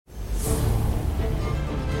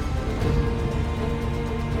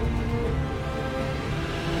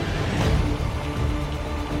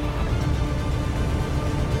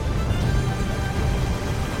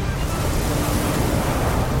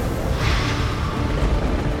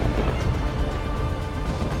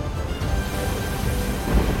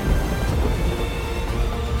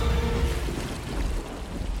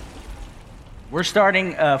We're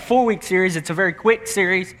starting a 4-week series. It's a very quick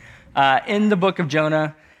series in the book of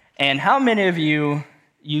Jonah. And how many of you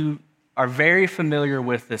are very familiar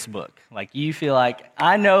with this book? Like you feel like,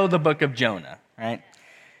 I know the book of Jonah, right?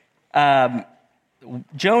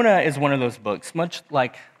 Jonah is one of those books, much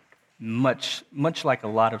like a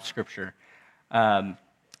lot of scripture.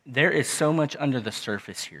 There is so much under the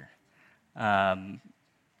surface here.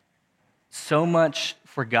 So much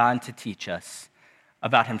for God to teach us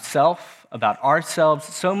about himself, about ourselves,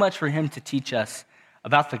 so much for him to teach us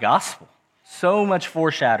about the gospel. So much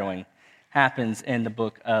foreshadowing happens in the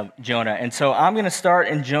book of Jonah. And so I'm going to start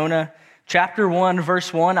in Jonah chapter 1,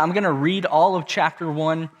 verse 1. I'm going to read all of chapter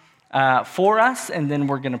 1 for us, and then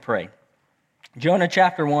we're going to pray. Jonah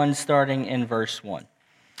chapter 1, starting in verse 1.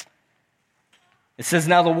 It says,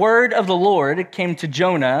 "Now the word of the Lord came to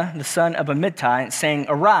Jonah, the son of Amittai, saying,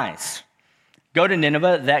 'Arise, go to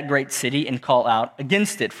Nineveh, that great city, and call out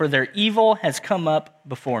against it, for their evil has come up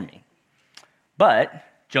before me.' But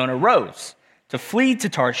Jonah rose to flee to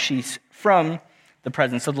Tarshish from the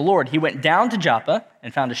presence of the Lord. He went down to Joppa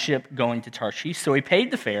and found a ship going to Tarshish. So he paid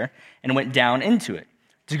the fare and went down into it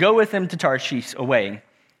to go with him to Tarshish away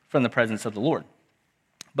from the presence of the Lord.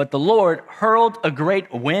 But the Lord hurled a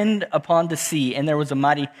great wind upon the sea, and there was a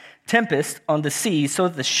mighty tempest on the sea, so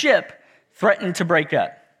that the ship threatened to break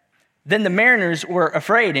up. Then the mariners were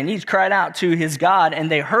afraid, and each cried out to his God, and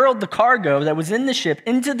they hurled the cargo that was in the ship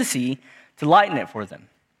into the sea to lighten it for them.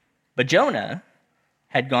 But Jonah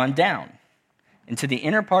had gone down into the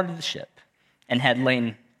inner part of the ship and had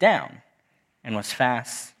lain down and was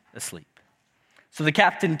fast asleep. So the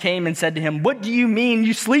captain came and said to him, 'What do you mean,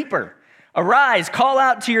 you sleeper? Arise, call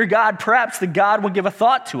out to your God. Perhaps the God will give a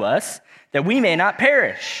thought to us, that we may not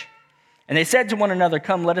perish.' And they said to one another,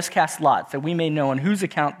 'Come, let us cast lots, that we may know on whose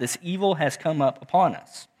account this evil has come up upon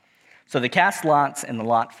us.' So they cast lots, and the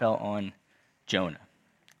lot fell on Jonah.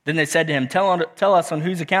 Then they said to him, 'Tell us on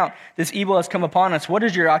whose account this evil has come upon us. What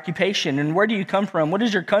is your occupation, and where do you come from? What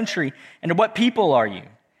is your country, and of what people are you?'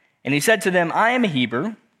 And he said to them, 'I am a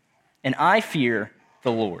Hebrew, and I fear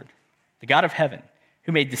the Lord, the God of heaven,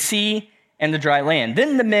 who made the sea and the dry land.'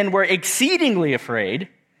 Then the men were exceedingly afraid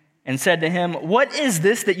and said to him, 'What is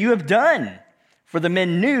this that you have done?' For the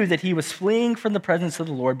men knew that he was fleeing from the presence of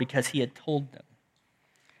the Lord because he had told them.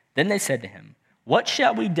 Then they said to him, 'What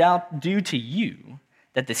shall we do to you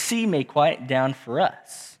that the sea may quiet down for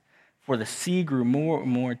us?' For the sea grew more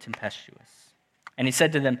and more tempestuous. And he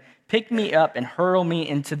said to them, 'Pick me up and hurl me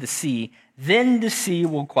into the sea. Then the sea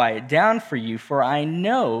will quiet down for you, for I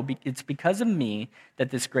know it's because of me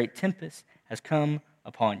that this great tempest has come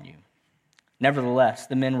upon you.' Nevertheless,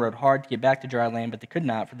 the men rowed hard to get back to dry land, but they could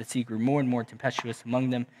not, for the sea grew more and more tempestuous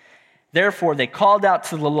among them. Therefore they called out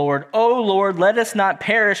to the Lord, 'O Lord, let us not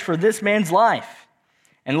perish for this man's life,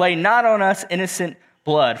 and lay not on us innocent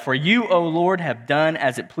blood. For you, O Lord, have done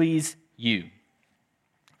as it pleased you.'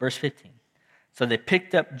 Verse 15. So they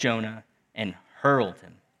picked up Jonah and hurled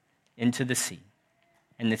him into the sea,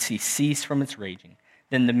 and the sea ceased from its raging.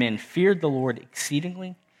 Then the men feared the Lord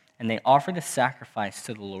exceedingly, and they offered a sacrifice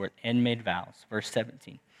to the Lord and made vows. Verse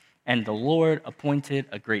 17. And the Lord appointed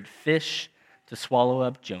a great fish to swallow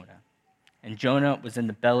up Jonah. And Jonah was in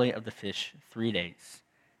the belly of the fish 3 days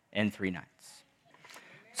and 3 nights.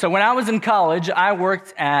 So when I was in college, I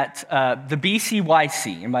worked at the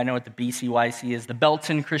BCYC. Anybody know what the BCYC is? The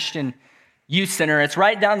Belton Christian Youth Center. It's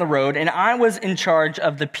right down the road. And I was in charge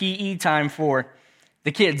of the PE time for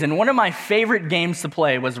the kids. And one of my favorite games to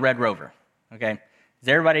play was Red Rover. Okay? Is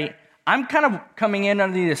everybody, I'm kind of coming in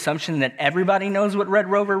under the assumption that everybody knows what Red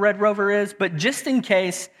Rover is, but just in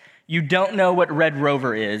case you don't know what Red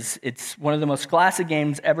Rover is, it's one of the most classic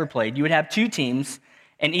games ever played. You would have 2 teams,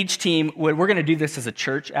 and each team we're going to do this as a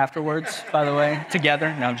church afterwards, by the way,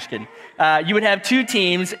 together. No, I'm just kidding. You would have 2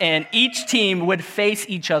 teams, and each team would face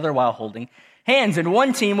each other while holding hands, and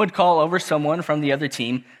one team would call over someone from the other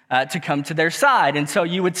team to come to their side. And so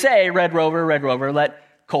you would say, Red Rover, let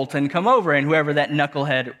Colton come over, and whoever that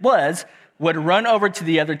knucklehead was would run over to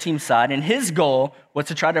the other team's side, and his goal was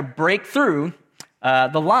to try to break through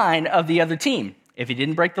the line of the other team. If he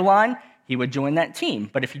didn't break the line, he would join that team,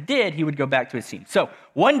 but if he did, he would go back to his team. So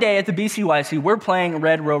one day at the BCYC, we're playing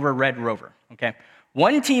Red Rover, okay?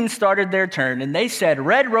 One team started their turn, and they said,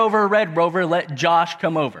 Red Rover, let Josh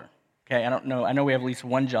come over. Okay, I know we have at least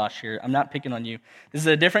one Josh here. I'm not picking on you. This is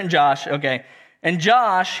a different Josh, okay? And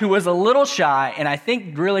Josh, who was a little shy and I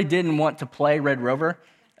think really didn't want to play Red Rover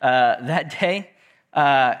that day,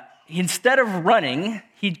 instead of running,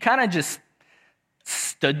 he kind of just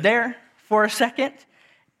stood there for a second,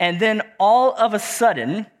 and then all of a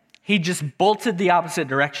sudden, he just bolted the opposite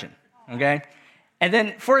direction, okay? And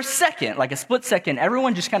then for a second, like a split second,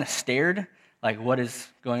 everyone just kind of stared, like, what is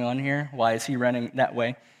going on here? Why is he running that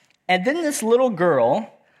way? And then this little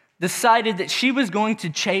girl decided that she was going to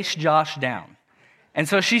chase Josh down. And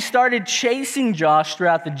so she started chasing Josh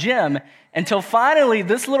throughout the gym until finally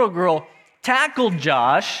this little girl tackled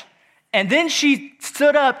Josh, and then she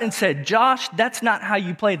stood up and said, Josh, that's not how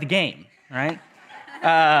you play the game, right?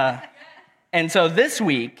 And so this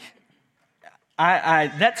week,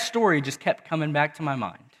 that story just kept coming back to my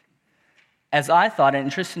mind. As I thought,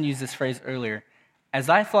 and Tristan used this phrase earlier, as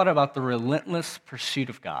I thought about the relentless pursuit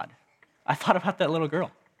of God, I thought about that little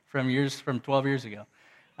girl from 12 years ago,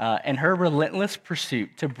 and her relentless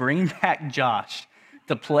pursuit to bring back Josh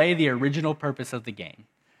to play the original purpose of the game.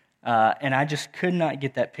 And I just could not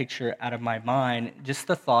get that picture out of my mind, just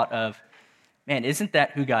the thought of, man, isn't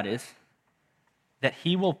that who God is? That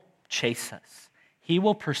he will chase us. He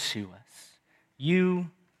will pursue us. You,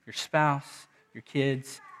 your spouse, your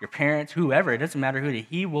kids, your parents, whoever, it doesn't matter who it is,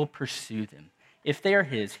 he will pursue them. If they are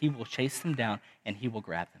his, he will chase them down and he will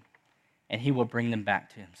grab them and he will bring them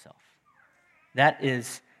back to himself. That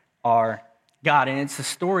is our God, and it's a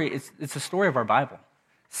story of our Bible.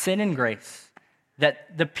 Sin and grace,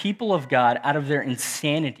 that the people of God, out of their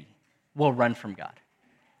insanity, will run from God.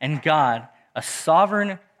 And God, a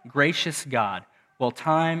sovereign, gracious God, will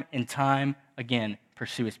time and time again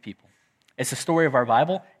pursue his people. It's a story of our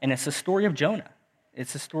Bible, and it's a story of Jonah.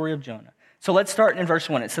 It's a story of Jonah. So let's start in verse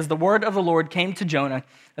 1. It says, the word of the Lord came to Jonah,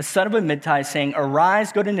 the son of Amittai, saying,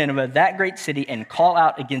 arise, go to Nineveh, that great city, and call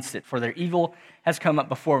out against it, for their evil has come up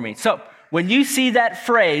before me. So when you see that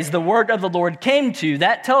phrase, the word of the Lord came to,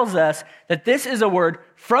 that tells us that this is a word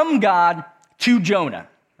from God to Jonah,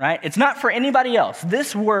 right? It's not for anybody else.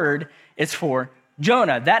 This word is for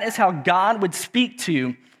Jonah. That is how God would speak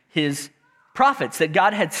to his prophets, that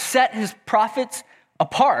God had set his prophets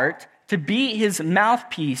apart to be his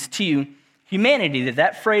mouthpiece to humanity,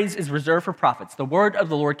 that phrase is reserved for prophets. The word of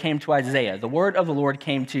the Lord came to Isaiah. The word of the Lord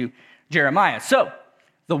came to Jeremiah. So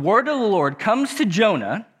the word of the Lord comes to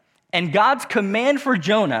Jonah, and God's command for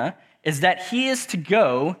Jonah is that he is to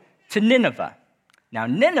go to Nineveh. Now,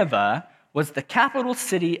 Nineveh was the capital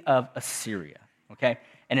city of Assyria, okay?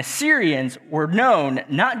 And Assyrians were known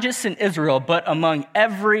not just in Israel, but among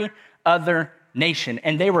every other nation.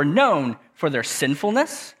 And they were known for their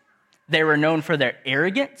sinfulness. They were known for their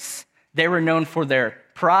arrogance. They were known for their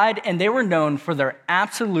pride. And they were known for their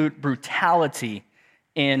absolute brutality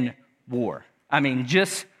in war. I mean,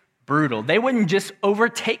 just brutal. They wouldn't just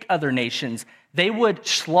overtake other nations. They would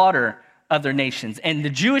slaughter other nations. And the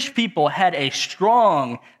Jewish people had a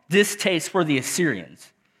strong distaste for the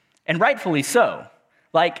Assyrians. And rightfully so.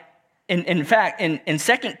 Like, in fact, in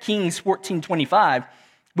 2 Kings 14:25,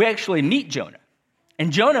 we actually meet Jonah.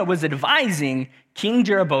 And Jonah was advising King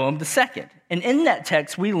Jeroboam II. And in that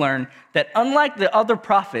text, we learn that unlike the other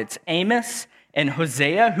prophets, Amos and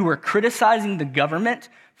Hosea, who were criticizing the government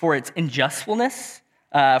for its injustfulness,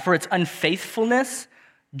 for its unfaithfulness,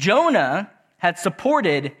 Jonah had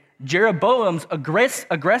supported Jeroboam's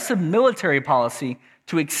aggressive military policy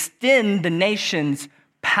to extend the nation's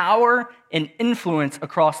power and influence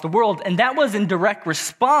across the world. And that was in direct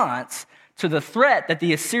response to the threat that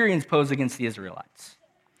the Assyrians posed against the Israelites.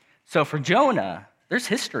 So for Jonah, there's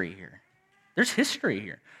history here. There's history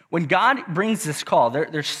here. When God brings this call,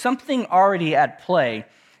 there's something already at play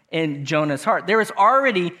in Jonah's heart. There is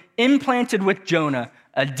already implanted with Jonah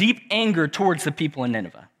a deep anger towards the people in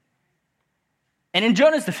Nineveh. And in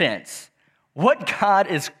Jonah's defense, what God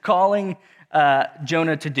is calling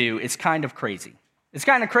Jonah to do is kind of crazy. It's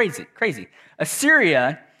kind of crazy.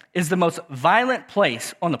 Assyria is the most violent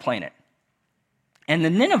place on the planet. And the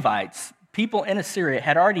Ninevites, people in Assyria,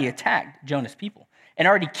 had already attacked Jonah's people and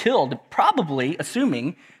already killed, probably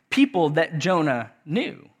assuming, people that Jonah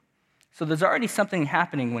knew. So there's already something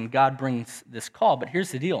happening when God brings this call. But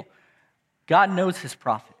here's the deal. God knows his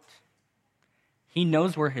prophet. He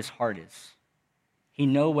knows where his heart is. He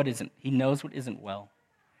knows what isn't well.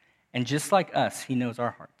 And just like us, he knows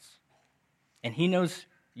our hearts. And he knows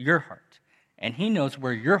your heart. And he knows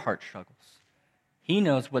where your heart struggles. He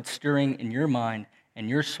knows what's stirring in your mind and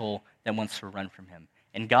your soul that wants to run from him.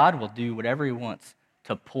 And God will do whatever he wants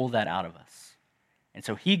to pull that out of us. And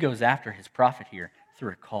so he goes after his prophet here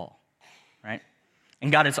through a call, right?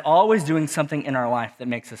 And God is always doing something in our life that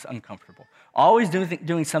makes us uncomfortable. Always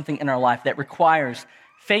doing something in our life that requires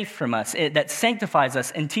faith from us, that sanctifies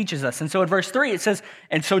us and teaches us. And so in verse 3 it says,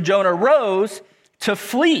 and so Jonah rose to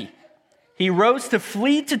flee. He rose to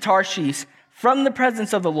flee to Tarshish from the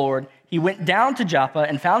presence of the Lord, he went down to Joppa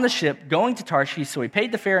and found the ship going to Tarshish. So he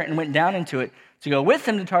paid the fare and went down into it to go with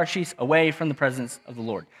him to Tarshish away from the presence of the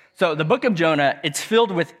Lord. So the book of Jonah, it's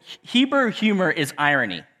filled with Hebrew humor is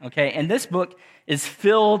irony, okay? And this book is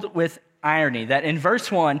filled with irony that in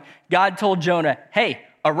verse 1, God told Jonah, hey,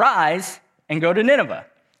 arise and go to Nineveh.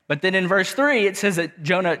 But then in verse 3, it says that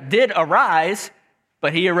Jonah did arise,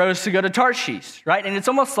 but he arose to go to Tarshish, right? And it's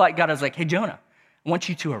almost like God was like, hey, Jonah, I want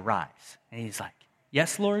you to arise. And he's like,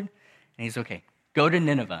 yes, Lord. And he's okay, go to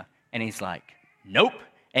Nineveh. And he's like, nope.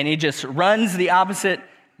 And he just runs the opposite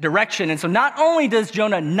direction. And so not only does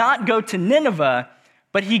Jonah not go to Nineveh,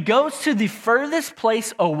 but he goes to the furthest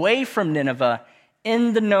place away from Nineveh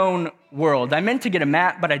in the known world. I meant to get a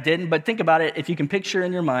map, but I didn't. But think about it, if you can picture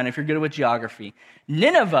in your mind, if you're good with geography.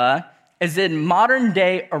 Nineveh is in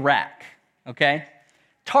modern-day Iraq, okay?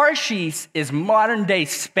 Tarshish is modern-day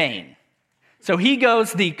Spain. So he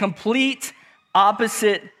goes the complete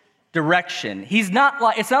opposite direction. It's not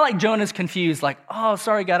like Jonah's confused, like, oh,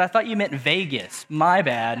 sorry, God, I thought you meant Vegas. My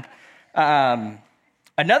bad.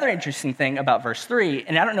 Another interesting thing about verse 3,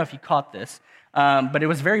 and I don't know if you caught this, but it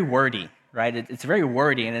was very wordy, right? It's very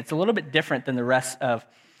wordy, and it's a little bit different than the rest of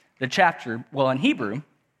the chapter. Well, in Hebrew,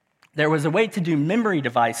 there was a way to do memory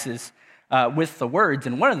devices with the words,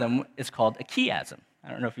 and one of them is called a chiasm.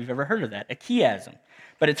 I don't know if you've ever heard of that, a chiasm.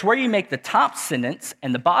 But it's where you make the top sentence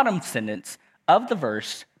and the bottom sentence of the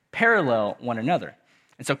verse parallel one another.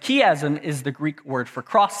 And so chiasm is the Greek word for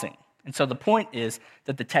crossing. And so the point is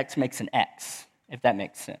that the text makes an X, if that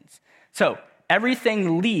makes sense. So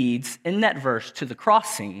everything leads in that verse to the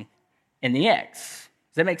crossing in the X.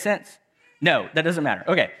 Does that make sense? No, that doesn't matter.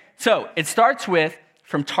 Okay, so it starts with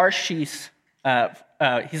from Tarshish,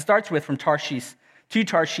 he starts with from Tarshish to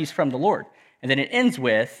Tarshish from the Lord. And then it ends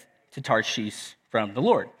with to Tarshish from the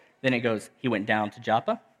Lord. Then it goes, he went down to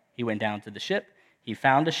Joppa, he went down to the ship, he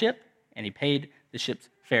found a ship, and he paid the ship's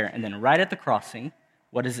fare. And then right at the crossing,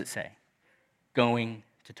 what does it say? Going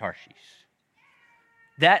to Tarshish.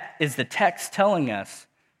 That is the text telling us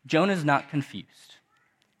Jonah's not confused.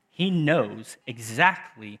 He knows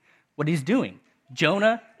exactly what he's doing.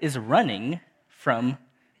 Jonah is running from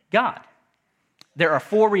God. There are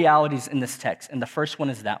 4 realities in this text, and the first one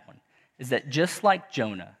is that one, is that just like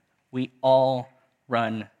Jonah, we all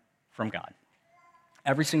run from God.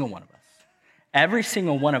 Every single one of us. Every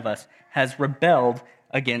single one of us has rebelled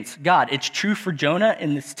against God. It's true for Jonah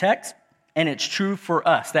in this text, and it's true for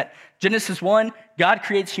us. That Genesis 1, God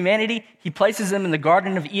creates humanity. He places them in the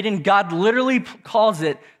Garden of Eden. God literally calls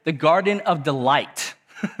it the Garden of Delight.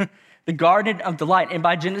 The Garden of Delight. And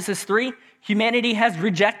by Genesis 3, humanity has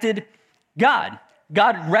rejected God.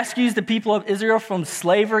 God rescues the people of Israel from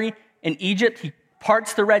slavery in Egypt. He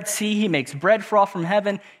parts the Red Sea. He makes bread fall from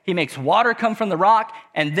heaven. He makes water come from the rock.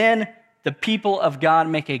 And then the people of God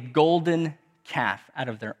make a golden calf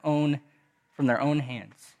from their own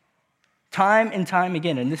hands. Time and time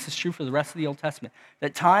again, and this is true for the rest of the Old Testament,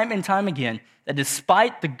 that time and time again, that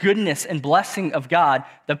despite the goodness and blessing of God,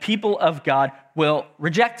 the people of God will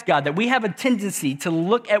reject God, that we have a tendency to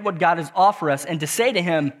look at what God has offered us and to say to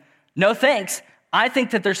him, no thanks, I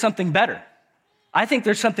think that there's something better. I think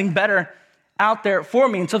there's something better out there for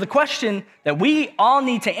me. And so the question that we all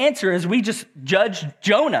need to answer as we just judge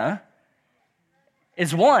Jonah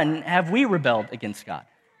is one, have we rebelled against God?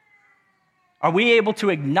 Are we able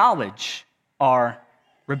to acknowledge our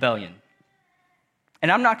rebellion?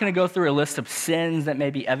 And I'm not going to go through a list of sins that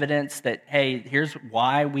may be evidence that, hey, here's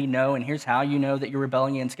why we know and here's how you know that you're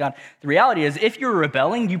rebelling against God. The reality is, if you're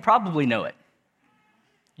rebelling, you probably know it.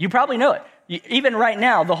 You probably know it. Even right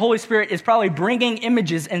now, the Holy Spirit is probably bringing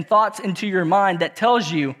images and thoughts into your mind that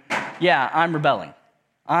tells you, yeah, I'm rebelling.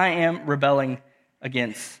 I am rebelling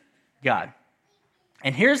against God.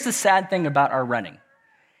 And here's the sad thing about our running.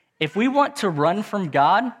 If we want to run from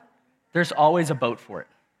God, there's always a boat for it.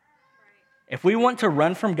 If we want to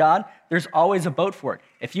run from God, there's always a boat for it.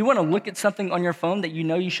 If you want to look at something on your phone that you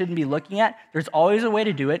know you shouldn't be looking at, there's always a way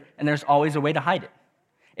to do it, and there's always a way to hide it.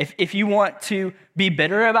 If you want to be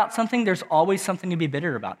bitter about something, there's always something to be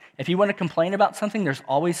bitter about. If you want to complain about something, there's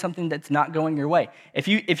always something that's not going your way. If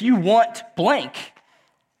you want blank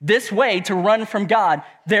this way to run from God,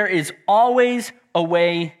 there is always a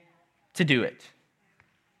way to do it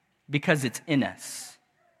because it's in us.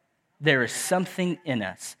 There is something in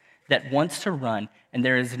us that wants to run, and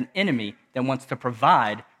there is an enemy that wants to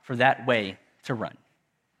provide for that way to run.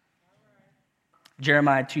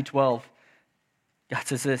 Jeremiah 2:12, God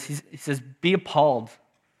says this, he says, be appalled,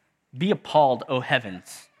 O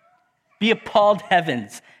heavens. Be appalled,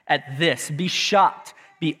 heavens, at this. Be shocked,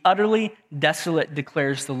 be utterly desolate,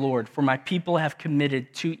 declares the Lord, for my people have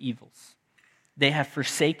committed 2 evils. They have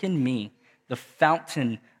forsaken me, the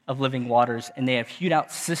fountain of living waters, and they have hewed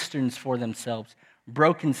out cisterns for themselves,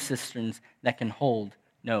 broken cisterns that can hold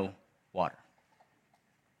no water.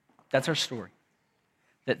 That's our story.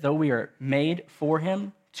 That though we are made for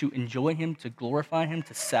him, to enjoy him, to glorify him,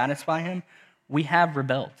 to satisfy him, we have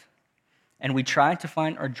rebelled. And we try to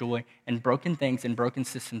find our joy in broken things and broken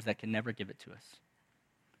systems that can never give it to us.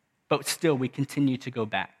 But still, we continue to go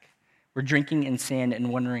back. We're drinking in sand and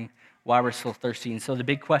wondering why we're still thirsty. And so the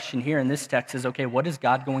big question here in this text is, okay, what is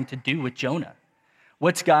God going to do with Jonah?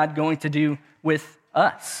 What's God going to do with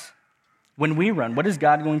us when we run? What is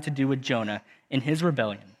God going to do with Jonah in his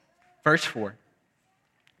rebellion? Verse 4,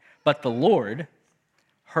 but the Lord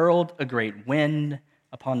hurled a great wind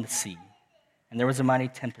upon the sea, and there was a mighty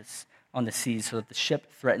tempest on the seas so that the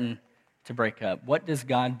ship threatened to break up. What does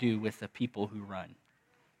God do with the people who run?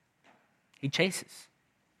 He chases.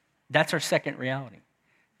 That's our second reality,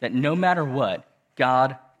 that no matter what,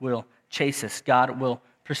 God will chase us. God will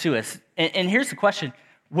pursue us. And here's the question.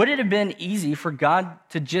 Would it have been easy for God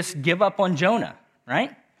to just give up on Jonah,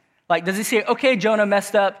 right? Like, does he say, okay, Jonah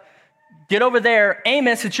messed up, get over there,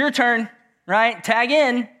 Amos, it's your turn, right? Tag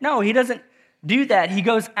in. No, he doesn't do that. He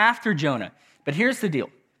goes after Jonah. But here's the deal.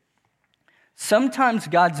 Sometimes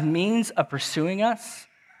God's means of pursuing us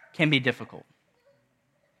can be difficult.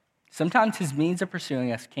 Sometimes his means of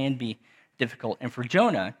pursuing us can be difficult. And for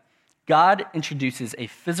Jonah, God introduces a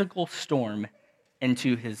physical storm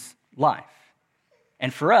into his life.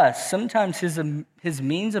 And for us, sometimes his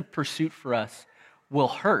means of pursuit for us will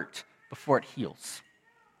hurt before it heals.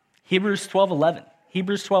 Hebrews 12:11.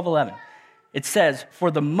 It says, for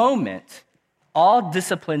the moment, all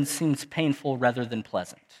discipline seems painful rather than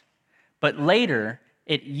pleasant. But later,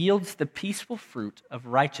 it yields the peaceful fruit of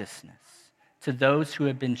righteousness to those who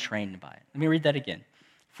have been trained by it. Let me read that again.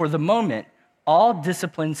 For the moment, all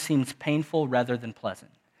discipline seems painful rather than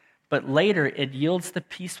pleasant. But later, it yields the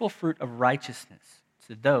peaceful fruit of righteousness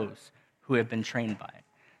to those who have been trained by it.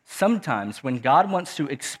 Sometimes, when God wants to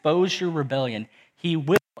expose your rebellion, he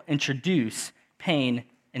will introduce pain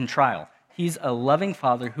and trial. He's a loving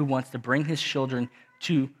father who wants to bring his children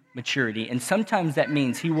to maturity. And sometimes that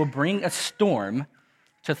means he will bring a storm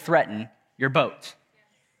to threaten your boat.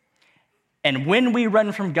 And when we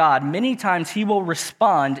run from God, many times he will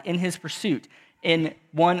respond in his pursuit in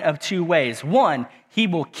one of two ways. One, he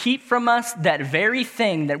will keep from us that very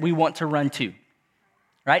thing that we want to run to.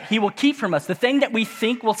 Right? He will keep from us the thing that we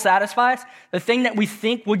think will satisfy us, the thing that we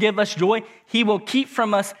think will give us joy. He will keep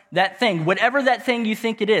from us that thing, whatever that thing you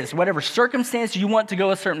think it is, whatever circumstance you want to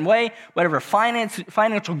go a certain way, whatever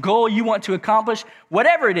financial goal you want to accomplish,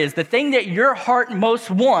 whatever it is, the thing that your heart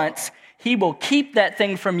most wants, he will keep that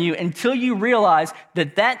thing from you until you realize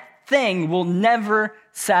that that thing will never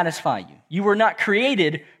satisfy you. You were not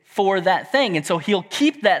created for that thing. And so he'll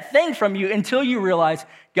keep that thing from you until you realize,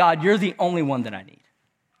 God, you're the only one that I need.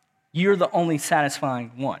 You're the only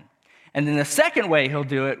satisfying one. And then the second way he'll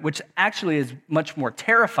do it, which actually is much more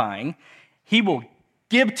terrifying, he will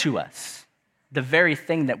give to us the very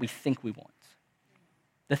thing that we think we want.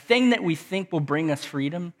 The thing that we think will bring us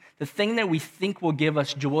freedom, the thing that we think will give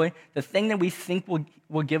us joy, the thing that we think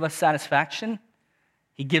will give us satisfaction,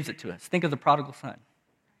 he gives it to us. Think of the prodigal son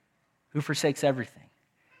who forsakes everything.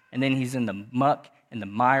 And then he's in the muck and the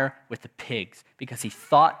mire with the pigs because he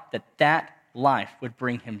thought that that life would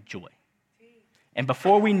bring him joy. And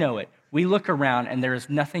before we know it, we look around and there is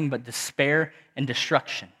nothing but despair and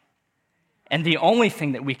destruction. And the only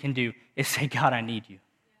thing that we can do is say, God, I need you.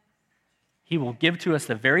 He will give to us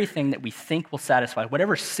the very thing that we think will satisfy.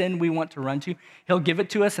 Whatever sin we want to run to, he'll give it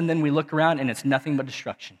to us, and then we look around and it's nothing but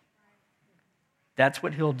destruction. That's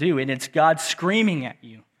what he'll do. And it's God screaming at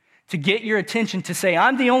you to get your attention to say,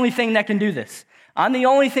 I'm the only thing that can do this. I'm the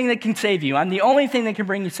only thing that can save you. I'm the only thing that can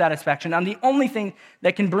bring you satisfaction. I'm the only thing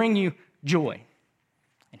that can bring you joy.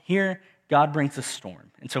 And here, God brings a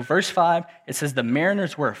storm. And so verse 5, it says, the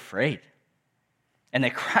mariners were afraid. And they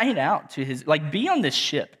cried out to his, be on this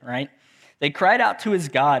ship, right? They cried out to his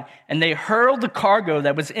God, and they hurled the cargo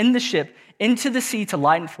that was in the ship into the sea to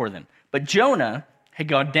lighten for them. But Jonah had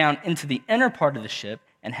gone down into the inner part of the ship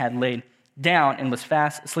and had laid down and was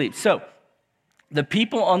fast asleep. So, the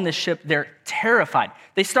people on this ship, they're terrified.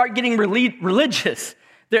 They start getting religious.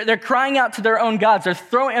 They're crying out to their own gods. They're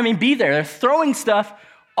throwing stuff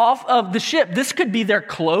off of the ship. This could be their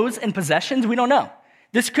clothes and possessions. We don't know.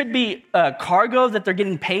 This could be cargo that they're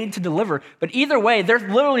getting paid to deliver. But either way, they're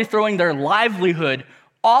literally throwing their livelihood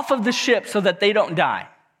off of the ship so that they don't die.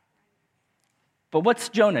 But what's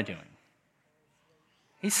Jonah doing?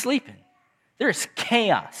 He's sleeping. There's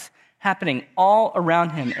chaos happening all around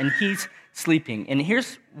him, and he's sleeping. And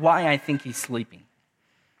here's why I think he's sleeping.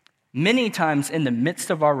 Many times in the midst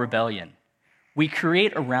of our rebellion, we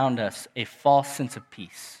create around us a false sense of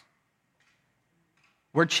peace.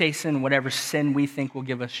 We're chasing whatever sin we think will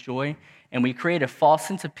give us joy, and we create a false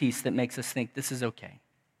sense of peace that makes us think this is okay.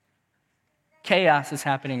 Chaos is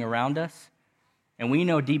happening around us, and we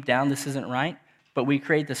know deep down this isn't right, but we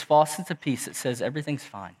create this false sense of peace that says everything's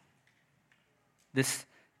fine. This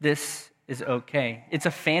is okay. It's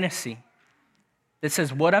a fantasy that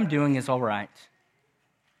says what I'm doing is all right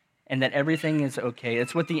and that everything is okay.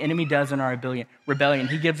 It's what the enemy does in our rebellion.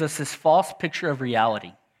 He gives us this false picture of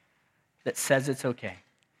reality that says it's okay.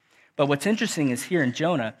 But what's interesting is here in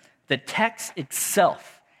Jonah, the text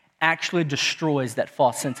itself actually destroys that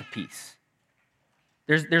false sense of peace.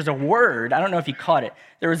 There's a word, I don't know if you caught it,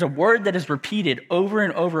 there is a word that is repeated over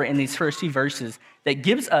and over in these first few verses that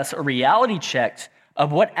gives us a reality check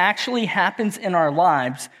of what actually happens in our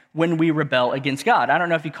lives when we rebel against God. I don't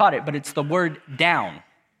know if you caught it, but it's the word down. Did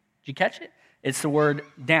you catch it? It's the word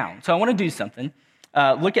down. So I want to do something.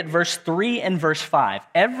 Look at verse 3 and verse 5.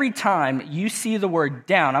 Every time you see the word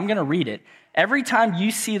down, I'm going to read it. Every time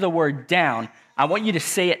you see the word down, I want you to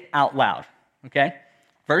say it out loud, okay?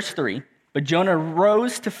 Verse 3, but Jonah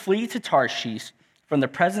rose to flee to Tarshish from the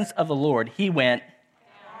presence of the Lord. He went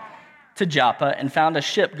to Joppa and found a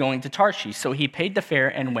ship going to Tarshish. So he paid the fare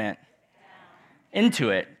and went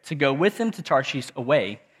into it to go with him to Tarshish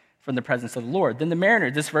away from the presence of the Lord. Then the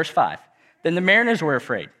mariners, this is verse 5, then the mariners were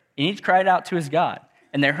afraid, and each cried out to his God.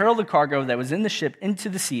 And they hurled the cargo that was in the ship into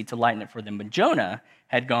the sea to lighten it for them. But Jonah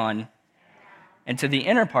had gone into the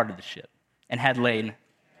inner part of the ship and had lain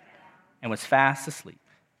and was fast asleep.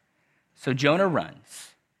 So Jonah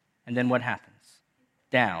runs, and then what happens?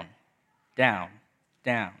 Down, down,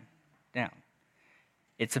 down, down.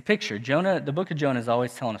 It's a picture. Jonah, the book of Jonah is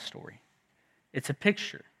always telling a story. It's a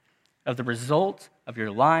picture of the result of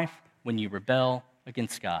your life when you rebel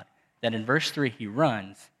against God. That in verse 3, he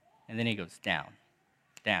runs, and then he goes down,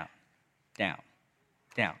 down, down,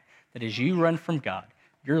 down. That as you run from God,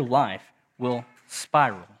 your life will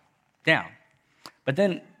spiral down. But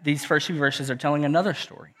then these first few verses are telling another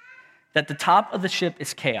story, that the top of the ship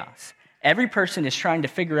is chaos. Every person is trying to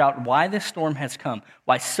figure out why this storm has come,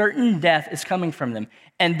 why certain death is coming from them.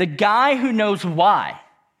 And the guy who knows why,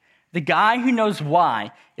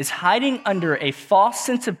 is hiding under a false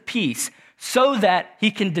sense of peace so that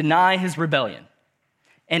he can deny his rebellion.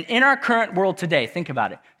 And in our current world today, think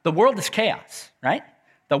about it. The world is chaos, right?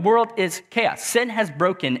 The world is chaos. Sin has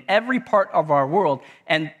broken every part of our world,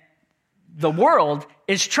 and the world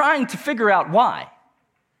is trying to figure out why.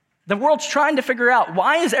 The world's trying to figure out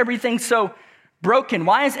why is everything so broken?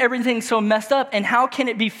 Why is everything so messed up? And how can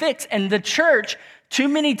it be fixed? And the church, too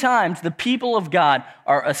many times, the people of God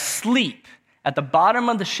are asleep at the bottom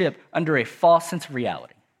of the ship under a false sense of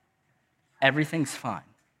reality. Everything's fine.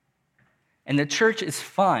 And the church is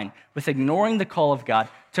fine with ignoring the call of God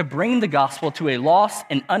to bring the gospel to a lost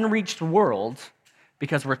and unreached world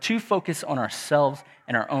because we're too focused on ourselves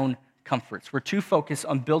and our own comforts. We're too focused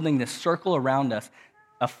on building this circle around us,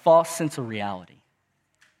 a false sense of reality,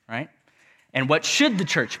 right? And what should the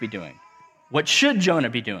church be doing? What should Jonah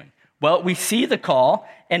be doing? Well, we see the call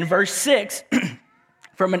in verse 6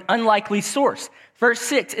 from an unlikely source. Verse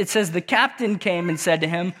 6, it says, the captain came and said to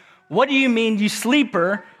him, what do you mean, you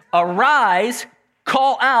sleeper? Arise,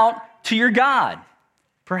 call out to your God.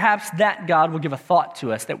 Perhaps that God will give a thought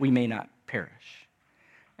to us that we may not perish.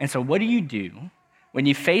 And so what do you do when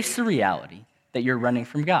you face the reality that you're running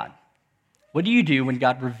from God? What do you do when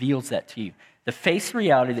God reveals that to you? The face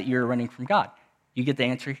reality that you're running from God. You get the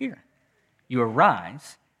answer here. You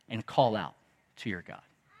arise and call out to your God.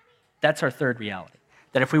 That's our third reality.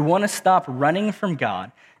 That if we want to stop running from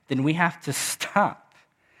God, then we have to stop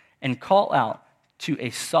and call out to a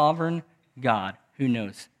sovereign God who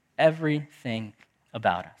knows everything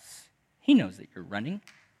about us. He knows that you're running.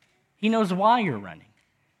 He knows why you're running.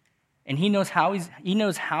 And he knows how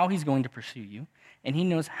he's going to pursue you, and he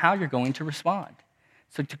knows how you're going to respond.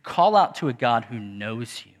 So to call out to a God who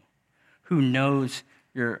knows you, who knows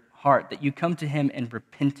your heart, that you come to him in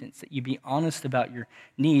repentance, that you be honest about your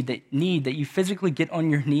need, that you physically get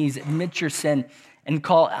on your knees, admit your sin, and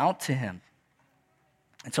call out to him.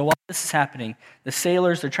 And so while this is happening, the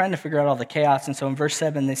sailors, they're trying to figure out all the chaos. And so in verse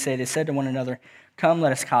 7, they said to one another, come,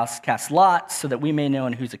 let us cast lots so that we may know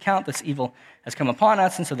on whose account this evil has come upon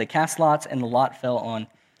us. And so they cast lots, and the lot fell on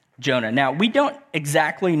Jonah. Now, we don't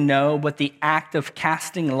exactly know what the act of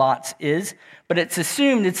casting lots is, but it's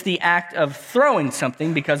assumed it's the act of throwing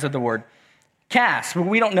something because of the word cast.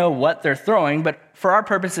 We don't know what they're throwing, but for our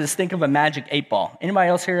purposes, think of a magic 8-ball. Anybody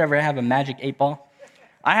else here ever have a magic 8-ball?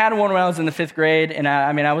 I had one when I was in the 5th grade, and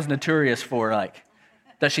I was notorious for like,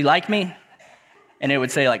 does she like me? And it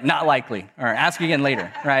would say like, not likely, or ask again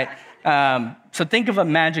later, right? So think of a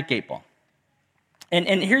magic 8 ball.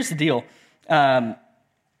 And here's the deal.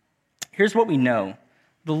 Here's what we know.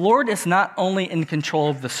 The Lord is not only in control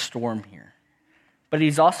of the storm here, but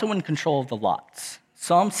he's also in control of the lots.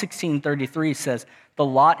 Psalm 16:33 says, the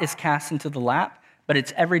lot is cast into the lap, but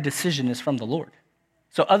its every decision is from the Lord.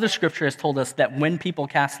 So other scripture has told us that when people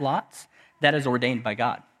cast lots, that is ordained by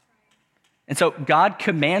God. And so God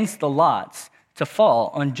commands the lots to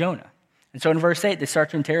fall on Jonah. And so in verse 8, they start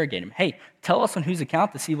to interrogate him. Hey, tell us on whose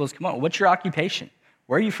account this evil has come on. What's your occupation?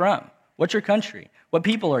 Where are you from? What's your country? What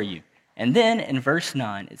people are you? And then in verse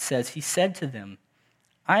 9, it says, he said to them,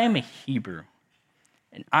 I am a Hebrew,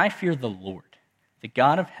 and I fear the Lord, the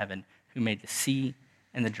God of heaven, who made the sea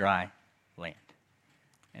and the dry land.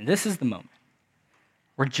 And this is the moment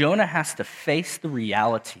where Jonah has to face the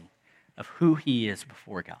reality of who he is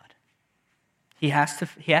before God. He has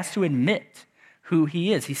to admit who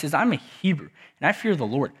he is. He says, I'm a Hebrew, and I fear the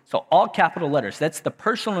Lord. So all capital letters, that's the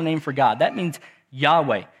personal name for God. That means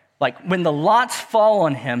Yahweh. Like when the lots fall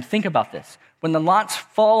on him, think about this. When the lots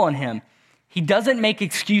fall on him, he doesn't make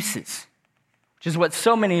excuses, which is what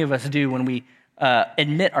so many of us do when we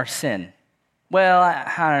admit our sin. Well,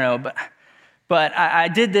 I don't know, but I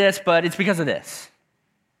did this, but it's because of this.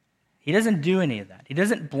 He doesn't do any of that. He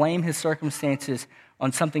doesn't blame his circumstances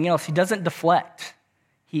on something else. He doesn't deflect.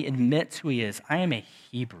 He admits who he is. I am a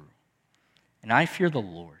Hebrew, and I fear the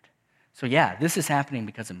Lord. So yeah, this is happening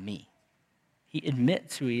because of me. He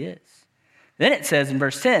admits who he is. Then it says in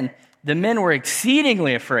verse 10, the men were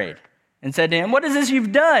exceedingly afraid and said to him, what is this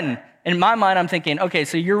you've done? In my mind, I'm thinking, okay,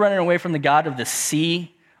 so you're running away from the God of the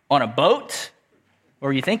sea on a boat? What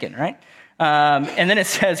were you thinking, right? And then it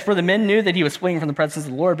says, for the men knew that he was fleeing from the presence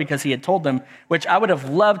of the Lord because he had told them, which I would have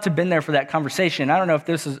loved to have been there for that conversation. I don't know if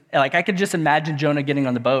this is, like, I could just imagine Jonah getting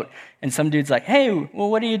on the boat and some dude's like, hey, well,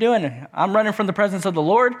 what are you doing? I'm running from the presence of the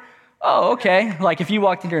Lord. Oh, okay. Like if you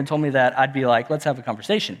walked in here and told me that, I'd be like, let's have a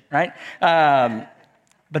conversation, right?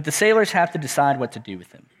 But the sailors have to decide what to do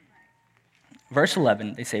with him. Verse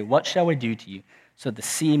 11, they say, what shall we do to you so the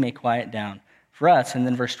sea may quiet down for us? And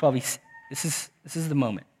then verse 12, this is the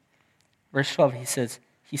moment. Verse 12, he says,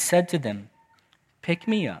 he said to them, pick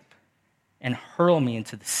me up and hurl me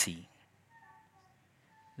into the sea.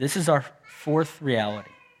 This is our fourth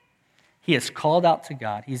reality. He has called out to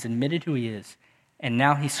God. He's admitted who he is. And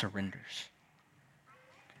now he surrenders.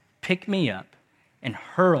 Pick me up and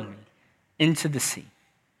hurl me into the sea.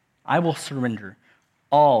 I will surrender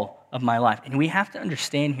all of my life. And we have to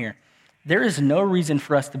understand here, there is no reason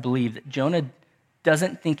for us to believe that Jonah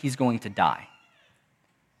doesn't think he's going to die.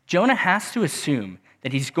 Jonah has to assume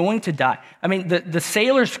that he's going to die. I mean, the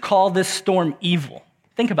sailors call this storm evil.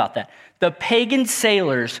 Think about that. The pagan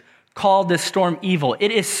sailors call this storm evil.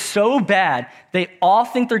 It is so bad, they all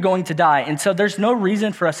think they're going to die. And so there's no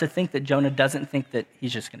reason for us to think that Jonah doesn't think that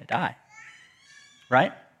he's just going to die.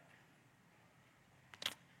 Right?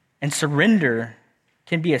 And surrender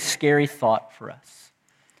can be a scary thought for us.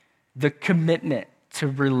 The commitment to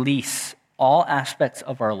release all aspects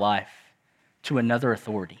of our life to another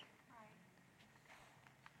authority.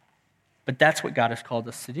 But that's what God has called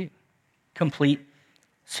us to do. Complete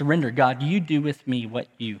surrender. God, you do with me what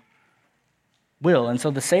you will. And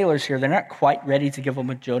so the sailors here, they're not quite ready to give up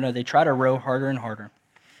with Jonah. They try to row harder and harder.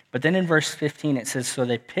 But then in verse 15, it says, so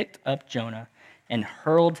they picked up Jonah and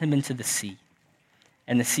hurled him into the sea.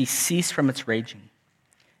 And the sea ceased from its raging.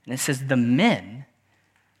 And it says, the men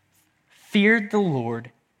feared the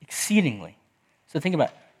Lord exceedingly. So think about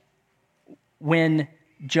it. When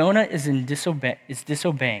Jonah is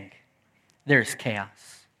disobeying, there's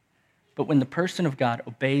chaos. But when the person of God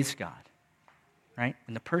obeys God, right?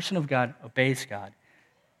 When the person of God obeys God,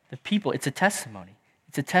 the people, it's a testimony.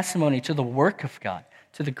 It's a testimony to the work of God,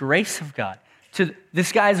 to the grace of God. To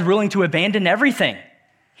this guy is willing to abandon everything.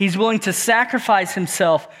 He's willing to sacrifice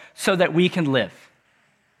himself so that we can live.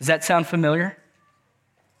 Does that sound familiar?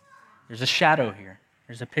 There's a shadow here.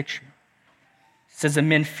 There's a picture. It says the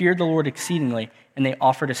men feared the Lord exceedingly, and they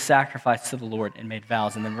offered a sacrifice to the Lord and made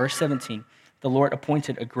vows. And then verse 17, the Lord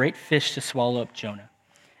appointed a great fish to swallow up Jonah.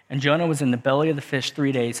 And Jonah was in the belly of the fish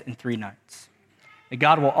 3 days and 3 nights. That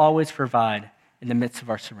God will always provide in the midst of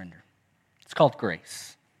our surrender. It's called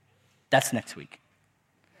grace. That's next week.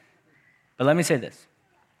 But let me say this.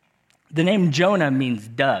 The name Jonah means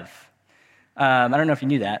dove. I don't know if you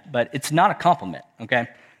knew that, but it's not a compliment, okay?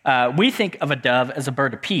 We think of a dove as a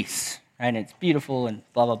bird of peace, right? And it's beautiful and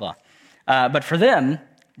blah, blah, blah. But for them,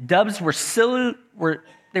 doves were silly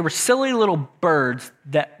little birds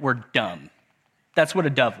that were dumb. That's what a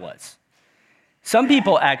dove was. Some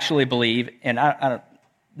people actually believe, and I don't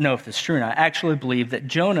know if this is true or not, actually believe that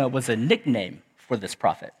Jonah was a nickname for this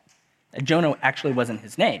prophet. That Jonah actually wasn't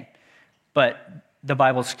his name, but the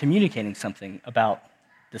Bible's communicating something about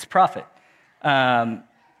this prophet. And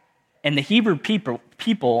the Hebrew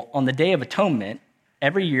people on the Day of Atonement,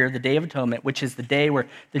 every year, the Day of Atonement, which is the day where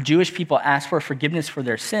the Jewish people ask for forgiveness for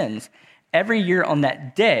their sins, every year on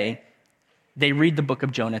that day, they read the book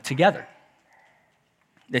of Jonah together.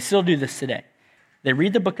 They still do this today. They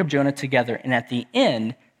read the book of Jonah together, and at the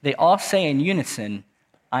end, they all say in unison,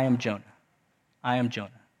 I am Jonah. I am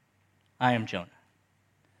Jonah. I am Jonah.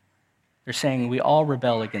 They're saying we all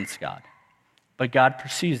rebel against God, but God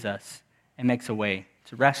pursues us and makes a way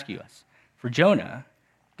to rescue us. For Jonah,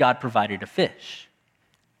 God provided a fish,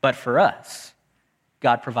 but for us,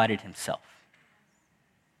 God provided himself.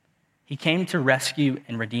 He came to rescue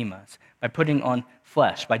and redeem us by putting on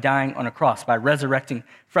flesh, by dying on a cross, by resurrecting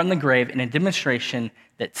from the grave in a demonstration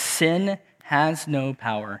that sin has no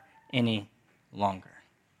power any longer.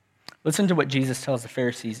 Listen to what Jesus tells the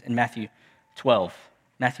Pharisees in Matthew 12.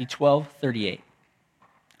 Matthew 12:38.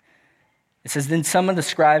 It says, Then some of the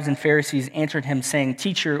scribes and Pharisees answered him, saying,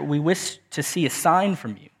 Teacher, we wish to see a sign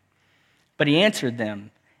from you. But he answered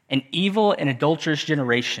them, An evil and adulterous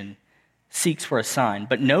generation seeks for a sign,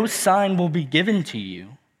 but no sign will be given to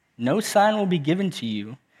you. No sign will be given to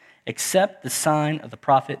you except the sign of the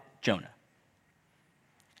prophet Jonah.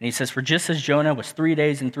 And he says, For just as Jonah was 3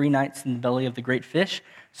 days and 3 nights in the belly of the great fish,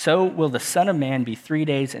 so will the Son of Man be 3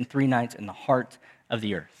 days and 3 nights in the heart of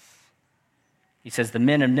the earth. He says, The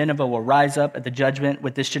men of Nineveh will rise up at the judgment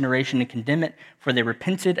with this generation and condemn it, for they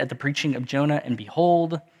repented at the preaching of Jonah, and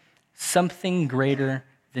behold, something greater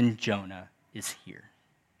than Jonah is here.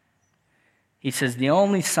 He says, the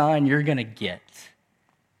only sign you're going to get,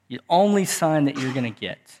 the only sign that you're going to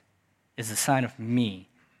get is the sign of me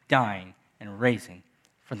dying and raising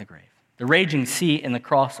from the grave. The raging sea and the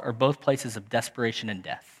cross are both places of desperation and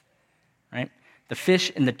death, right? The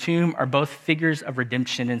fish and the tomb are both figures of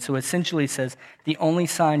redemption. And so essentially it says, the only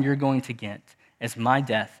sign you're going to get is my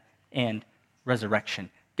death and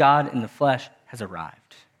resurrection. God in the flesh has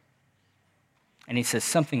arrived. And he says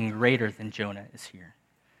something greater than Jonah is here.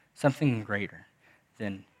 Something greater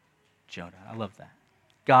than Jonah. I love that.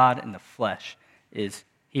 God in the flesh is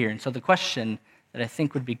here. And so the question that I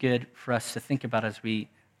think would be good for us to think about as we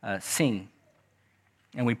sing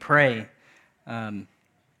and we pray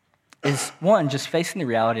is, one, just facing the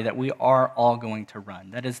reality that we are all going to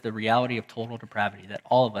run. That is the reality of total depravity, that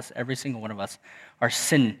all of us, every single one of us, are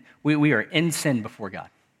sin. We are in sin before God.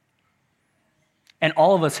 And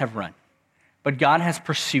all of us have run. But God has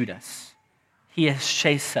pursued us. He has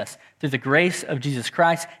chased us. Through the grace of Jesus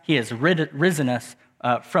Christ, he has risen us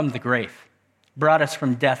from the grave, brought us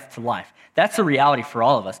from death to life. That's the reality for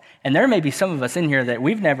all of us. And there may be some of us in here that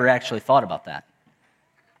we've never actually thought about that.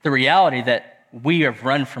 The reality that we have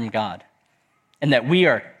run from God and that we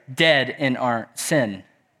are dead in our sin.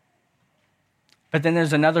 But then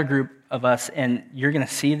there's another group of us, and you're going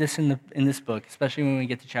to see this in this book, especially when we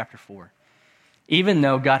get to chapter 4. Even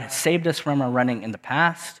though God has saved us from our running in the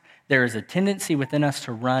past, there is a tendency within us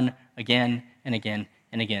to run again and again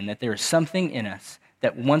and again, that there is something in us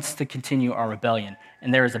that wants to continue our rebellion,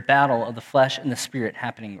 and there is a battle of the flesh and the spirit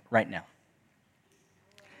happening right now.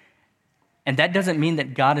 And that doesn't mean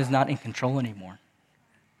that God is not in control anymore.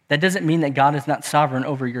 That doesn't mean that God is not sovereign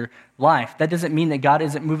over your life. That doesn't mean that God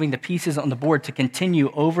isn't moving the pieces on the board to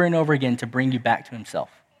continue over and over again to bring you back to himself.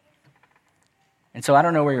 And so I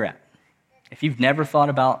don't know where you're at. If you've never thought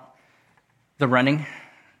about the running,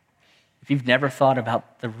 if you've never thought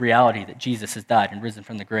about the reality that Jesus has died and risen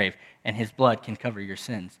from the grave and his blood can cover your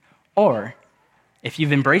sins, or if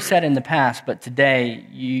you've embraced that in the past, but today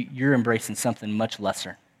you're embracing something much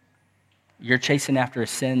lesser. You're chasing after a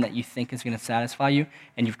sin that you think is going to satisfy you,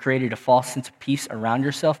 and you've created a false sense of peace around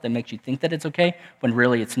yourself that makes you think that it's okay, when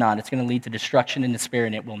really it's not. It's going to lead to destruction and despair,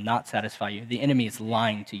 and it will not satisfy you. The enemy is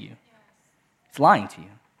lying to you. It's lying to you.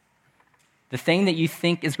 The thing that you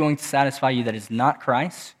think is going to satisfy you that is not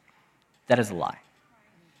Christ, that is a lie.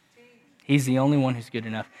 He's the only one who's good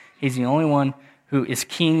enough. He's the only one who is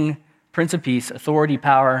king, prince of peace, authority,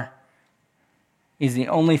 power. He's the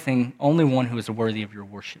only one who is worthy of your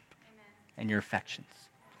worship and your affections.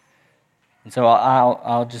 And so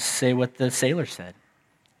I'll just say what the sailor said.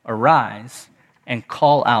 Arise and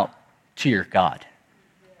call out to your God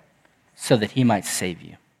so that he might save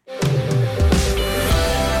you.